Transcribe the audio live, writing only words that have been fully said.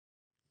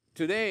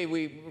Today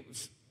we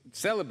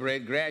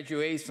celebrate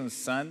Graduation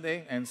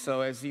Sunday, and so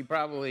as you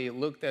probably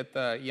looked at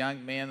the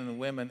young men and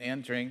women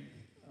entering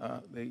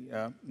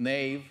the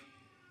nave,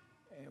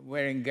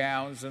 wearing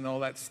gowns and all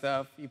that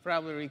stuff, you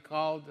probably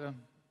recalled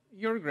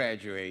your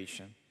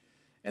graduation.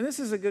 And this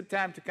is a good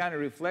time to kind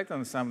of reflect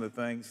on some of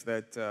the things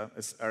that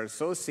are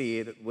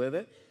associated with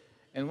it.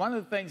 And one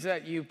of the things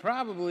that you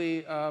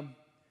probably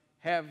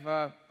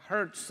have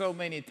heard so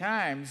many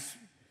times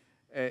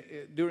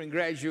during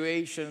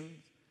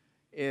graduation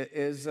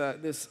is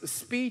this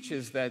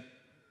speeches that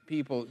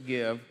people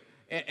give.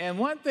 And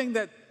one thing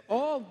that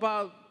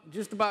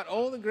just about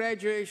all the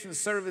graduation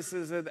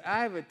services that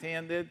I've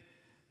attended,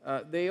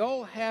 they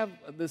all have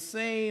the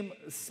same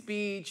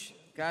speech,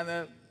 kind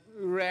of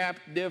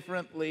wrapped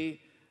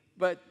differently,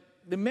 but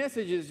the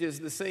message is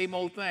just the same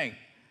old thing.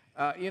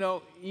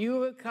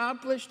 You've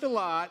accomplished a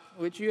lot,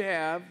 which you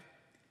have,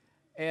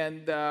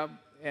 and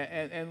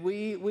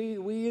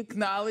we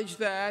acknowledge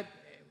that,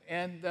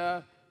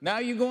 and now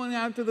you're going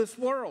out to this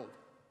world,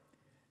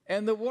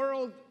 and the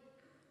world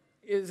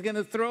is going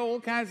to throw all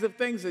kinds of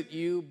things at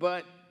you,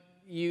 but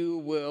you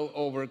will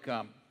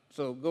overcome.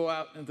 So go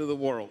out into the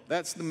world.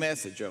 That's the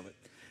message of it.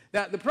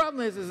 Now, the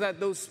problem is that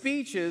those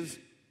speeches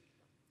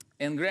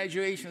and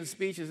graduation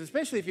speeches,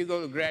 especially if you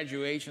go to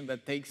graduation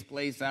that takes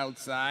place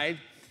outside,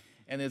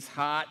 and it's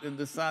hot and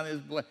the sun is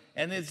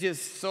and it's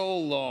just so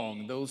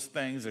long. Those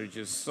things are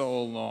just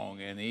so long,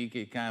 and you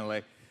can kind of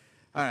like,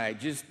 all right,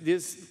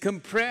 just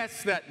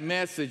compress that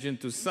message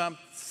into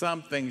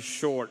something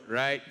short,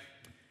 right?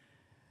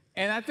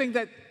 And I think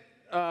that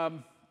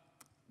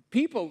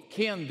people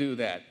can do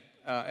that.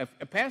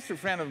 A pastor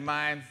friend of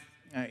mine,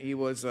 he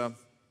was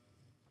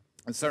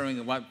serving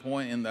at one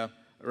point in the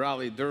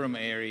Raleigh-Durham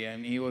area,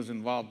 and he was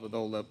involved with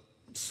all the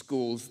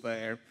schools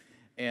there.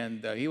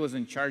 And he was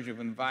in charge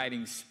of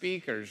inviting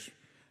speakers.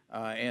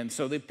 And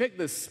so they picked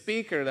this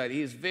speaker that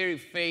he's very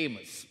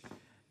famous.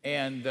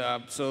 And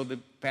so the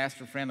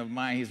pastor friend of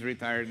mine, he's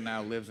retired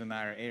now, lives in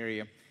our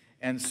area.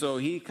 And so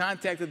he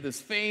contacted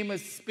this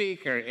famous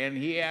speaker, and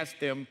he asked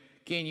him,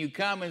 can you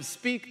come and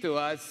speak to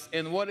us?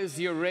 And what is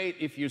your rate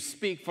if you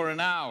speak for an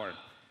hour?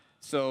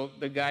 So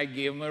the guy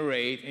gave him a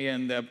rate,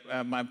 and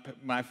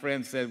my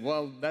friend said,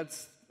 well,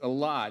 that's a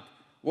lot.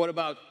 What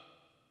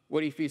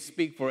if you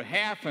speak for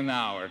half an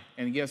hour?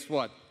 And guess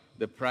what?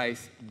 The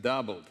price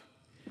doubled.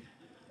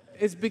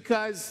 It's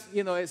because,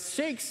 as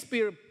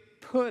Shakespeare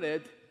put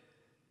it,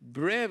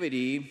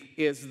 brevity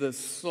is the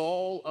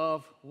soul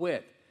of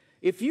wit.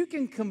 If you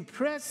can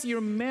compress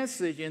your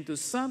message into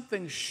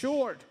something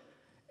short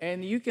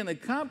and you can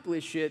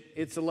accomplish it,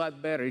 it's a lot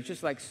better. It's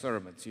just like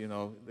sermons,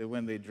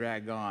 when they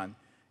drag on.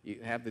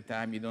 Half the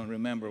time you don't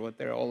remember what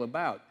they're all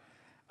about.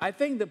 I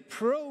think the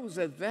pros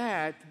of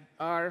that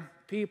are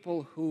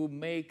people who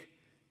make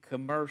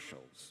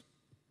commercials.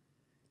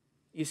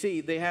 You see,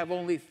 they have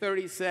only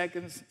 30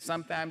 seconds.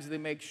 Sometimes they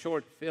make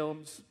short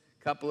films,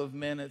 a couple of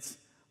minutes,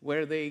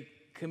 where they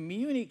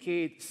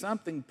communicate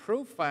something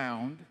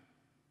profound,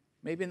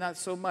 maybe not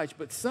so much,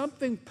 but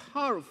something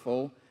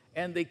powerful,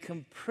 and they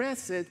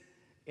compress it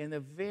in a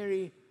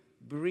very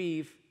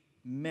brief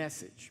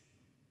message.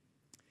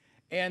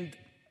 And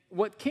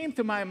what came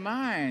to my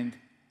mind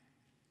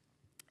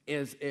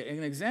is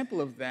an example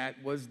of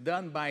that was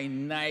done by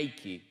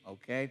Nike,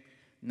 okay?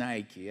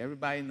 Nike.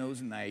 Everybody knows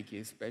Nike,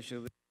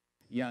 especially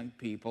young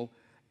people.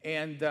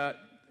 And a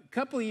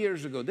couple of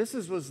years ago, this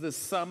was the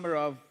summer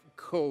of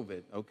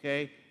COVID,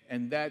 okay?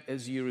 And that,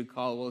 as you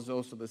recall, was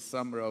also the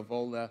summer of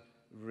all the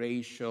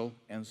racial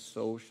and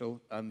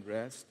social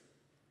unrest.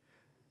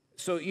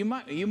 So you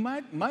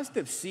must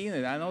have seen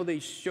it. I know they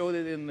showed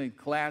it in the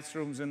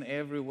classrooms and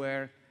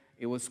everywhere.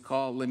 It was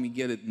called, let me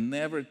get it,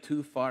 Never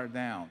Too Far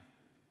Down.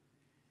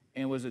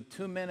 And it was a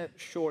 2-minute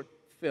short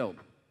film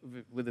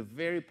with a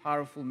very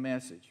powerful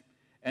message.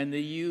 And they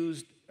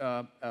used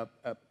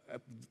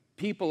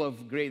people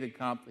of great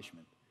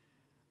accomplishment.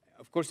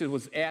 Of course, it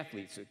was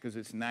athletes because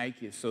it's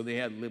Nike. So they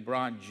had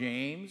LeBron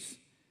James,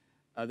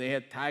 they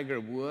had Tiger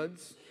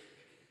Woods,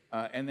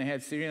 and they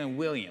had Serena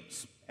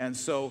Williams. And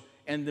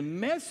the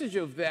message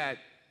of that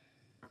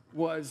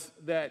was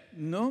that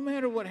no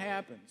matter what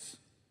happens,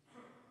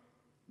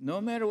 no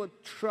matter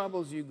what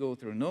troubles you go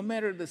through, no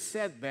matter the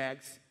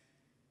setbacks,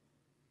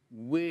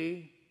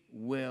 we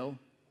will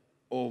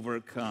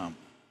overcome.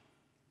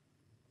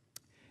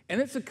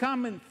 And it's a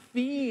common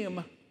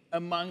theme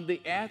among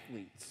the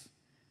athletes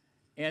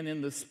and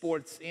in the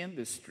sports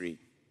industry.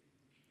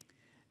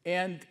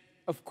 And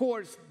of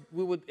course,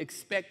 we would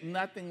expect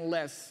nothing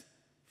less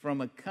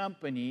from a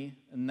company.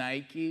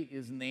 Nike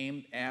is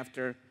named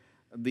after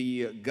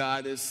the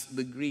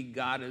Greek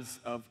goddess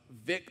of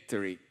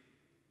victory.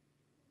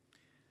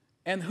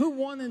 And who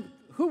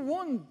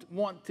wouldn't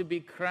want to be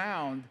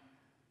crowned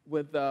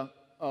with the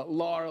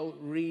laurel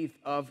wreath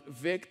of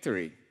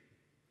victory?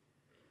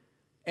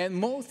 And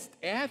most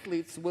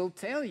athletes will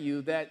tell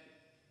you that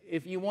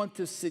if you want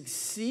to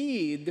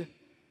succeed,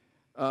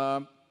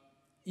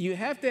 you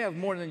have to have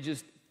more than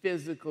just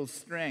physical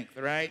strength,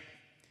 right?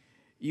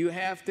 You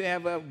have to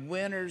have a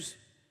winner's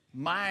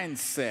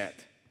mindset.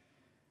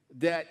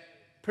 that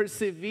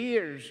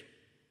perseveres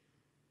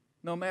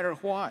no matter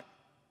what,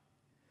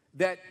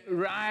 that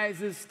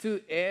rises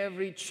to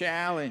every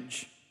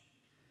challenge.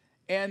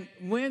 And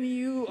when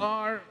you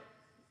are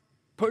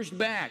pushed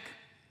back,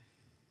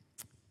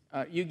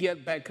 you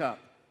get back up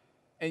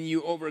and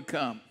you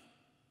overcome.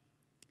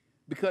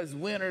 Because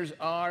winners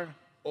are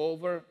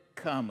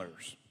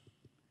overcomers.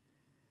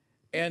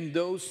 And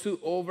those who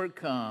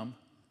overcome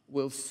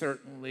will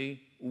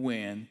certainly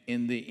win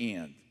in the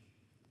end.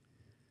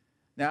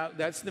 Now,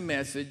 that's the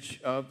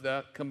message of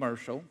the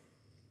commercial.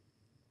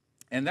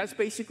 And that's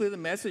basically the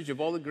message of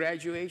all the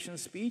graduation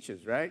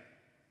speeches, right?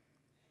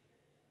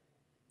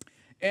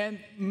 And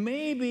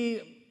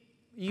maybe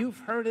you've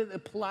heard it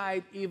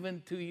applied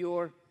even to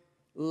your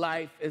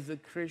life as a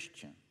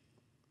Christian.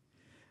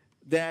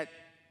 That,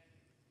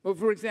 well,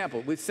 for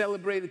example, we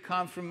celebrated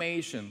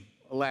confirmation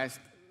last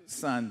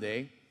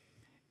Sunday,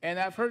 and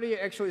I've heard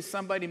actually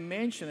somebody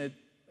mention it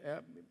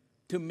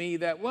to me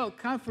that, well,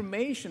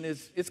 confirmation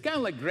it's kind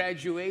of like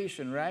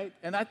graduation, right?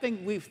 And I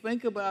think we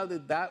think about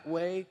it that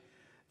way,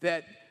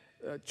 that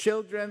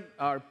children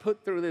are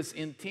put through this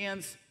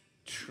intense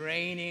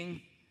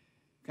training,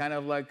 kind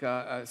of like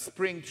a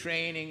spring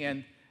training,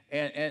 and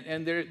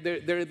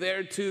they're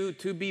there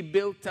to be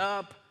built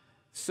up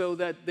so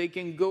that they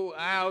can go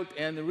out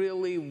and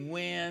really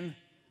win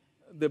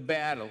the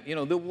battle. You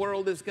know, the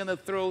world is going to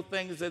throw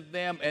things at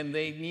them, and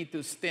they need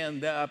to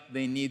stand up.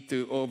 They need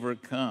to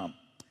overcome.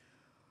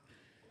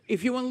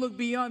 If you want to look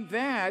beyond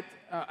that,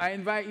 I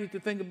invite you to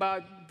think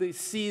about the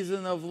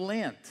season of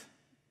Lent.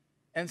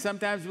 And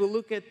sometimes we'll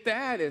look at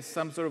that as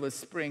some sort of a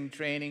spring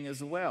training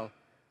as well.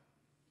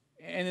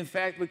 And in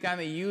fact, we kind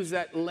of use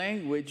that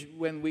language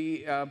when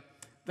we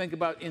think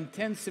about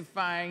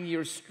intensifying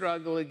your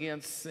struggle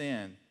against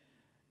sin.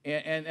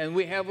 And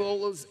we have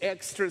all those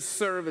extra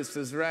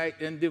services, right,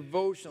 and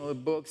devotional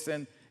books,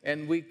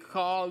 and we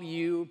call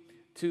you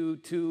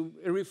to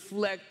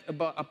reflect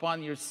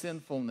upon your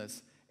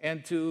sinfulness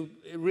and to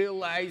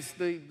realize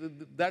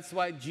that's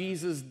why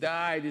Jesus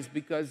died, is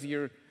because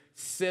you're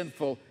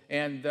sinful.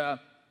 And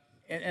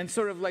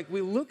sort of like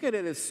we look at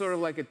it as sort of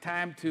like a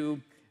time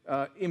to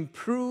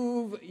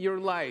improve your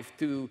life,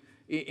 to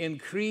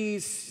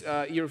increase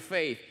your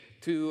faith,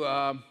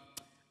 to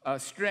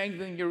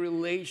strengthen your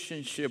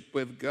relationship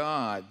with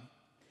God.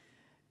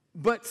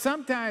 But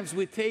sometimes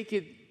we take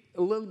it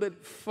a little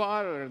bit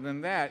farther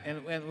than that,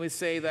 and we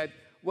say that,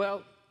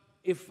 well,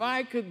 if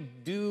I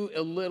could do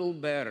a little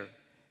better,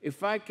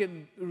 if I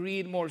can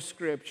read more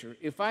scripture,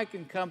 if I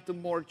can come to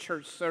more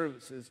church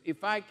services,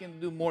 if I can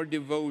do more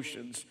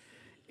devotions,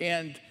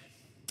 and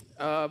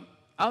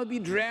I'll be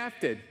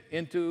drafted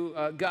into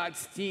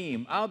God's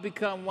team. I'll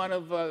become one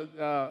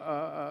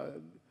of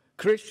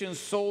Christian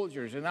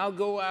soldiers, and I'll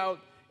go out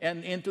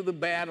and into the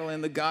battle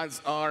in the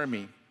God's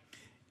army.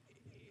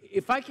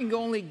 If I can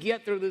only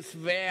get through this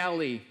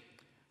valley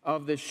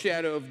of the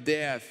shadow of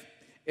death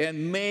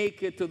and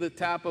make it to the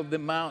top of the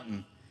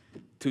mountain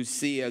to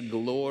see a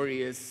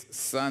glorious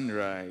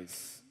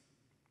sunrise.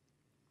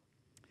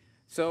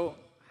 So,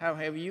 how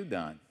have you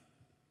done?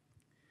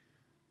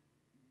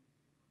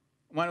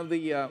 One of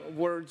the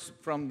words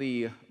from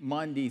the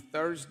Monday,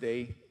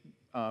 Thursday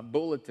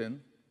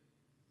bulletin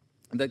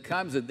that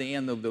comes at the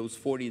end of those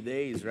 40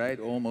 days, right,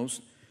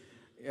 almost.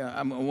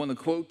 I want to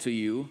quote to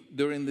you,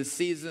 during this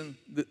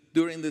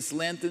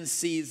Lenten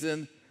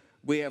season,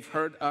 we have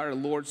heard our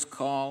Lord's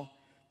call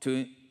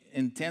to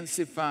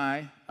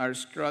intensify our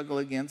struggle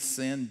against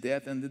sin,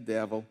 death, and the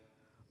devil,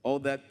 all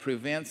that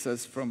prevents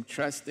us from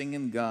trusting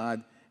in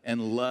God and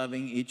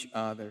loving each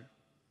other.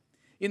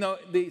 You know,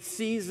 the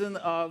season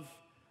of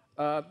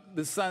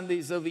the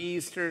Sundays of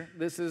Easter,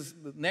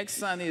 next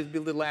Sunday will be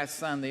the last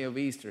Sunday of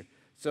Easter.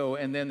 So,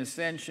 and then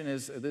Ascension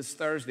is this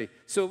Thursday.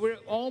 So we're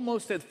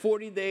almost at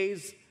 40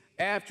 days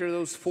after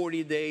those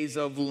 40 days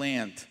of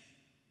Lent.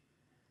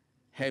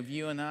 Have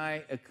you and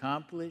I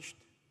accomplished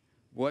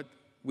what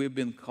we've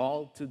been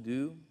called to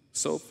do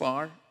so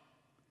far?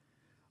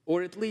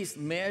 Or at least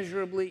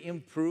measurably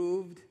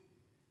improved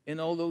in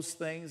all those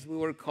things we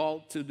were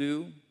called to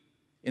do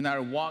in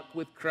our walk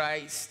with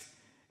Christ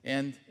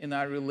and in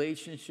our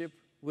relationship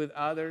with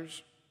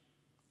others?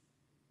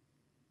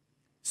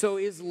 So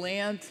is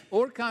Lent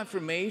or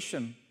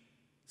confirmation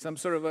some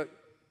sort of a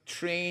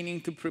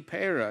training to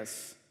prepare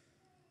us?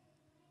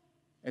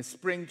 A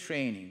spring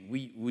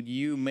training. Would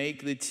you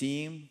make the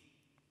team?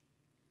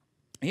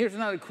 Here's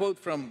another quote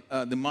from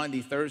the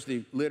Monday,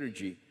 Thursday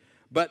liturgy.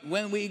 But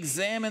when we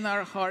examine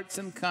our hearts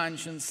and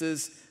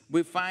consciences,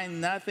 we find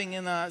nothing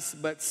in us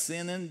but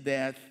sin and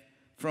death,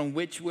 from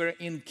which we're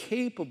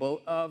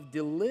incapable of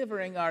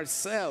delivering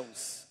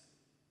ourselves.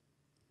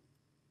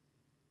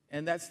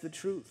 And that's the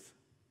truth.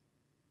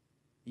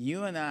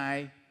 You and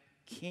I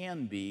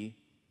can be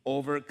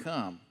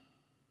overcome.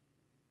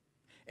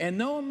 And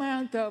no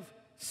amount of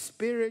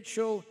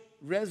spiritual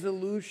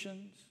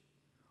resolutions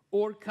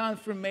or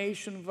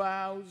confirmation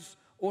vows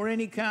or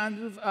any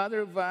kind of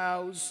other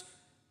vows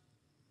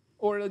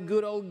or a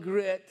good old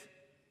grit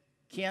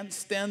can't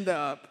stand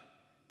up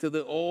to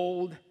the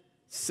old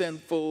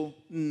sinful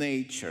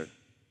nature.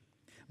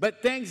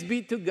 But thanks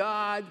be to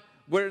God,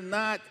 we're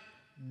not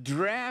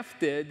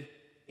drafted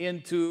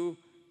into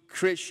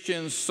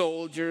Christian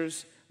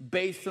soldiers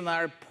based on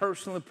our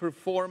personal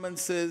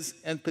performances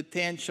and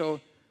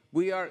potential.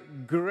 We are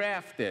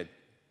grafted,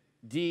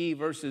 D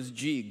versus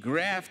G,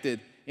 grafted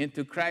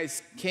into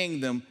Christ's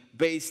kingdom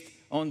based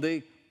on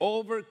the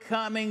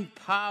overcoming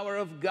power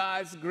of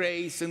God's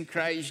grace in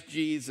Christ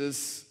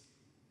Jesus.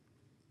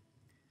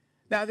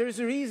 Now, there's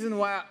a reason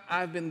why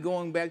I've been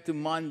going back to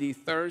Monday,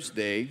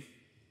 Thursday,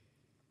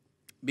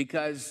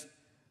 because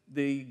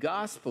the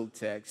gospel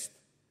text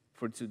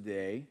for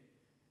today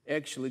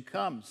actually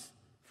comes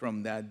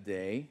from that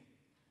day,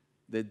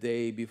 the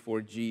day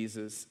before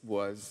Jesus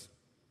was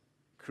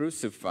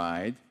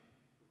crucified.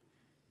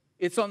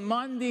 It's on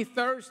Monday,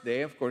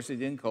 Thursday. Of course, they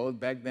didn't call it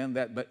back then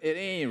that, but at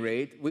any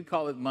rate, we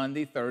call it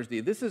Monday,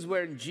 Thursday. This is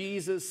where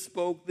Jesus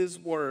spoke these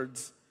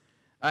words.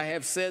 I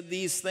have said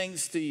these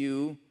things to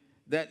you,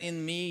 that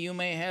in me you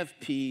may have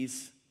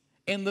peace.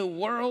 In the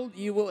world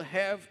you will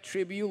have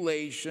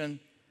tribulation,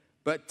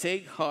 but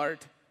take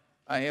heart,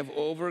 I have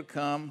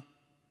overcome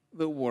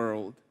the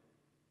world.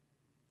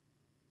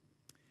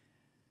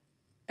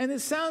 And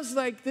it sounds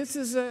like this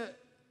is a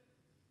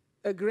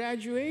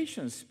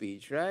graduation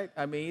speech, right?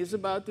 I mean, he's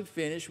about to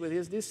finish with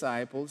his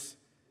disciples.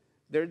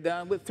 They're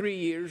done with 3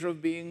 years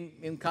of being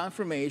in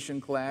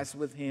confirmation class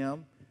with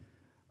him.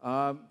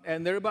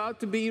 And they're about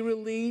to be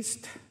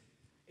released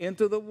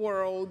into the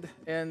world.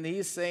 And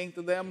he's saying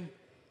to them,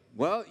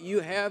 well, you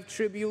have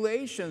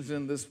tribulations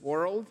in this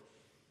world,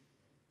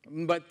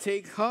 but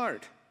take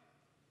heart.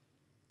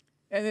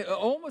 And it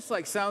almost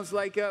like sounds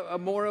like a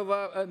more of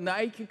a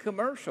Nike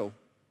commercial,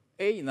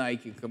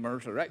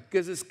 right?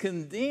 Because it's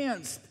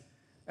condensed,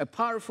 a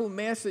powerful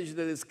message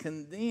that is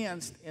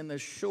condensed in a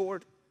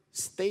short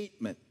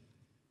statement.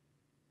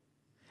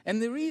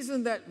 And the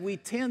reason that we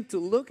tend to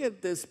look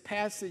at this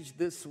passage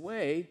this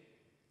way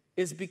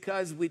is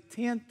because we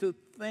tend to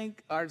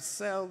think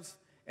ourselves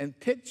and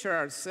picture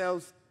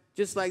ourselves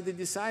just like the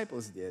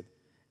disciples did,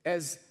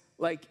 as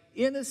like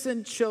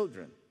innocent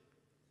children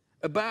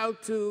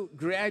about to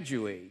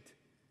graduate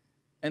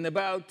and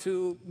about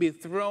to be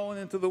thrown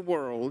into the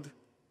world,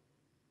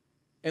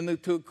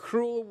 into a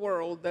cruel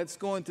world that's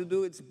going to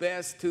do its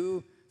best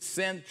to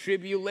send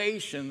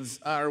tribulations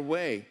our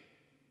way.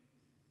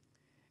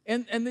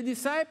 And the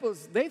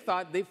disciples, they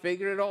thought they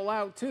figured it all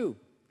out too.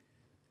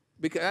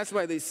 Because that's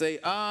why they say,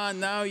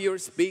 now you're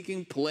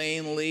speaking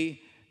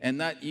plainly and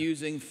not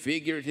using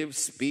figurative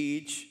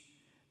speech.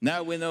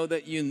 Now we know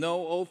that you know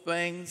all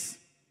things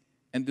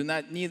and do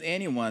not need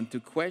anyone to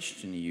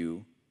question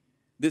you.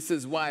 This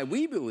is why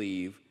we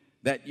believe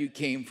that you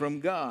came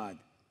from God.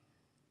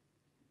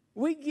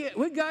 We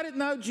got it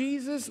now,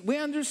 Jesus. We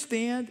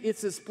understand.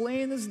 It's as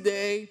plain as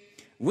day.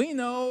 We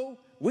know.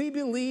 We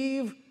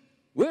believe.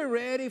 We're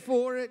ready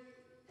for it.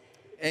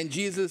 And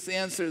Jesus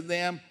answered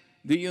them,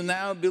 do you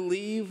now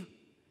believe?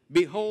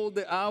 Behold,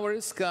 the hour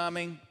is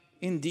coming.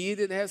 Indeed,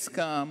 it has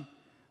come,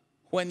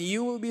 when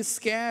you will be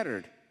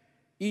scattered,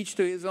 each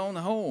to his own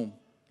home,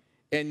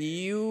 and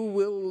you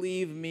will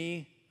leave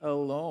me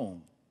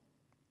alone.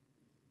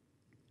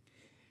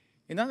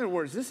 In other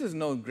words, this is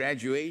no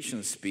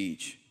graduation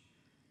speech.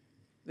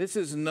 This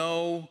is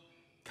no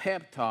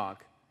pep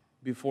talk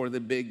before the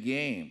big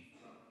game.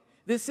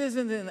 This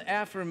isn't an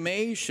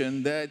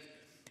affirmation that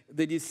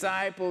the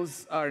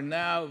disciples are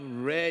now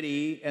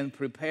ready and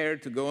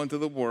prepared to go into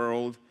the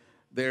world.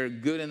 They're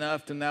good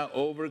enough to now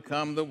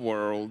overcome the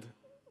world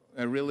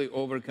and really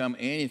overcome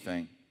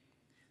anything.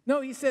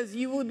 No, he says,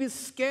 you will be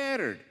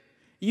scattered.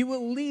 You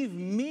will leave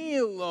me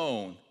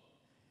alone.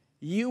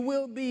 You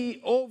will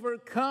be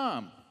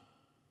overcome.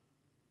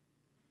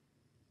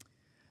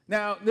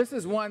 Now, this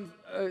is one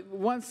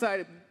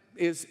side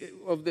is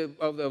of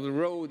the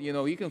road. You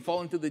know, you can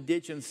fall into the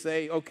ditch and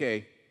say,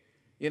 okay,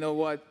 you know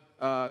what,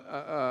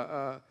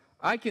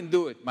 I can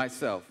do it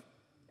myself.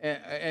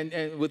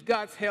 And with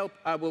God's help,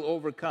 I will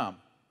overcome.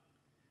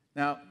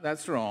 Now,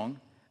 that's wrong.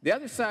 The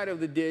other side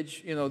of the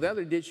ditch, you know, the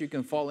other ditch you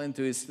can fall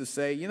into is to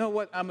say, you know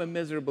what, I'm a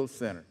miserable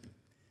sinner.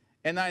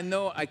 And I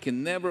know I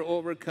can never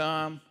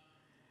overcome.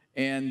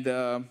 And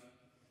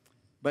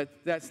but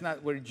that's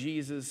not where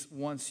Jesus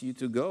wants you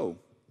to go.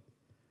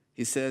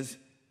 He says,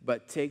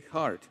 but take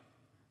heart.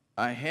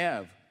 I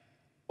have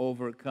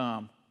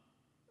overcome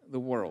the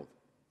world.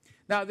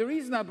 Now, the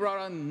reason I brought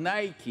on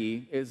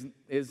Nike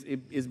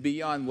is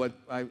beyond what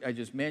I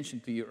just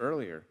mentioned to you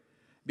earlier.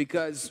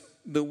 Because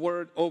the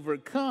word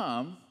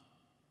overcome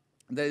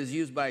that is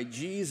used by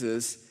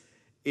Jesus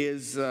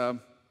is,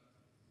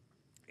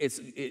 it's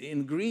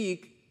in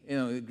Greek, you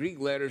know, the Greek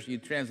letters you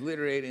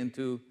transliterate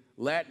into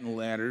Latin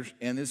letters,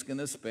 and it's going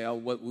to spell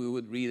what we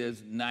would read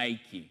as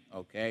Nike,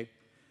 okay?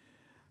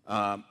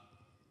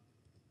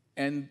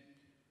 And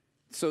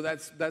so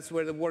that's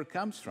where the word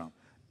comes from.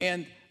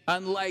 And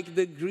unlike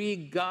the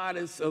Greek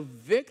goddess of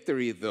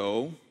victory,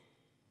 though,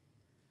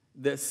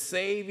 the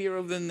Savior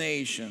of the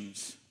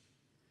nations,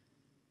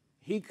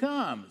 he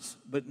comes,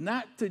 but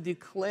not to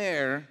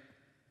declare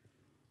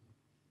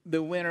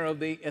the winner of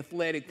the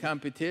athletic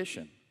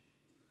competition.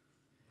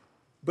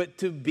 but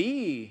to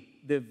be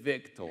the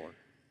victor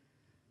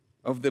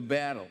of the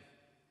battle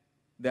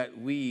that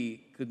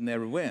we could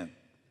never win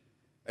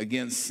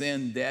against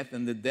sin, death,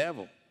 and the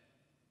devil.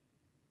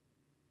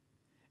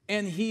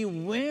 And he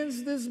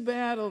wins this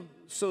battle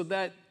so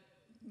that,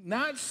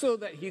 not so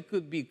that he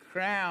could be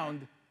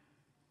crowned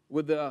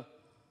with a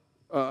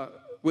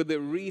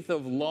wreath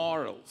of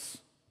laurels,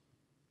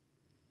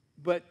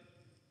 but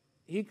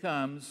he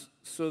comes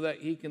so that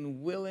he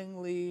can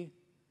willingly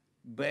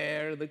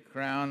bear the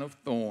crown of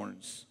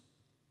thorns,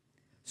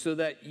 so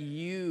that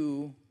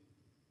you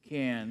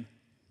can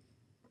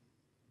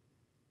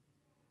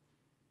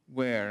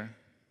wear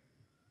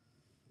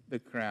the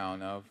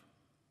crown of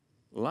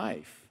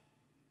life,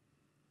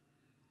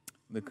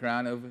 the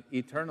crown of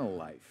eternal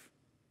life.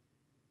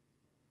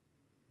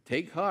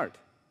 Take heart.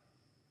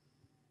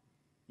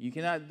 You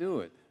cannot do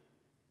it.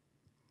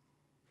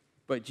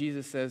 But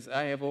Jesus says,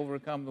 I have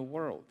overcome the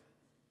world.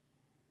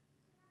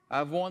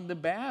 I've won the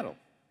battle.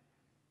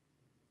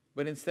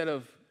 But instead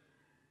of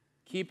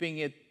keeping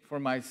it for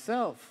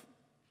myself,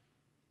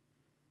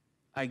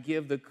 I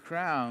give the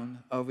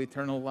crown of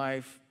eternal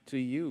life to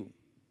you.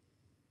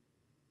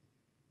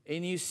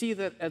 And you see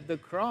that at the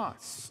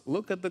cross.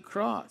 Look at the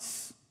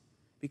cross.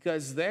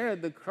 Because there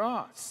at the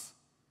cross,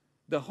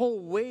 the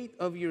whole weight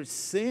of your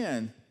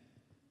sin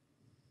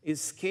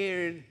is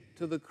carried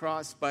to the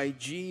cross by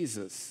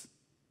Jesus.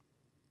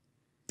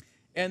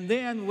 And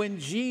then when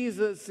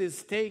Jesus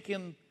is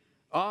taken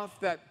off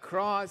that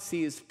cross,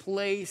 he is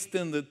placed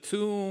in the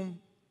tomb.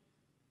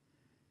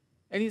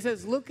 And he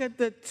says, look at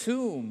the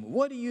tomb.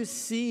 What do you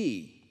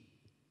see?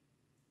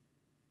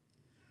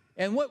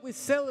 And what we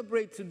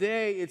celebrate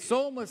today, it's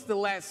almost the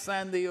last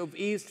Sunday of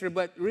Easter,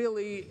 but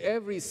really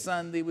every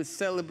Sunday we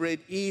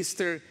celebrate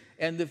Easter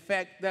and the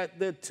fact that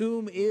the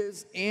tomb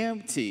is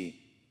empty.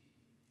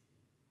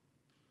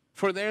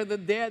 For there the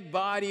dead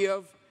body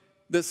of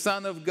the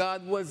Son of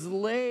God was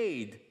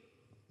laid.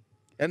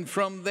 And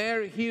from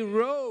there he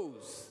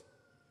rose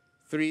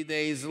 3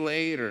 days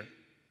later.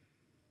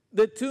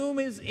 The tomb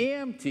is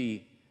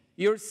empty.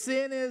 Your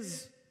sin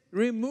is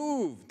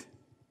removed.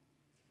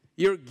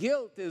 Your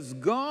guilt is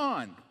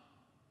gone.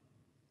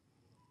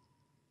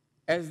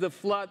 As the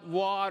flood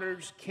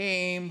waters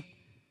came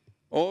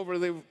over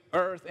the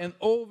earth and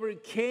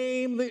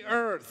overcame the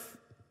earth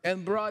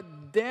and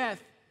brought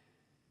death,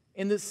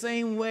 in the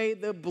same way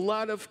the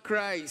blood of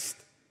Christ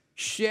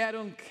shed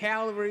on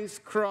Calvary's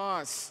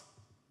cross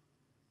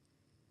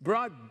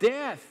brought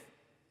death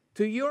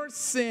to your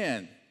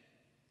sin,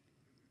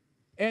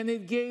 and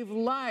it gave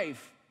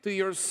life to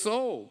your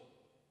soul.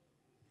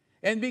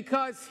 And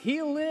because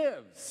he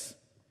lives,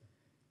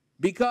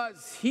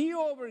 because he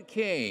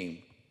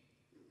overcame,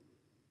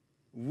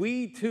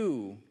 we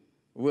too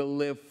will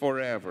live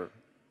forever.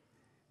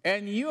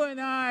 And you and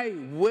I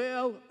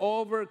will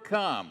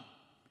overcome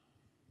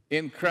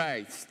in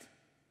Christ.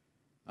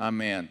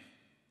 Amen.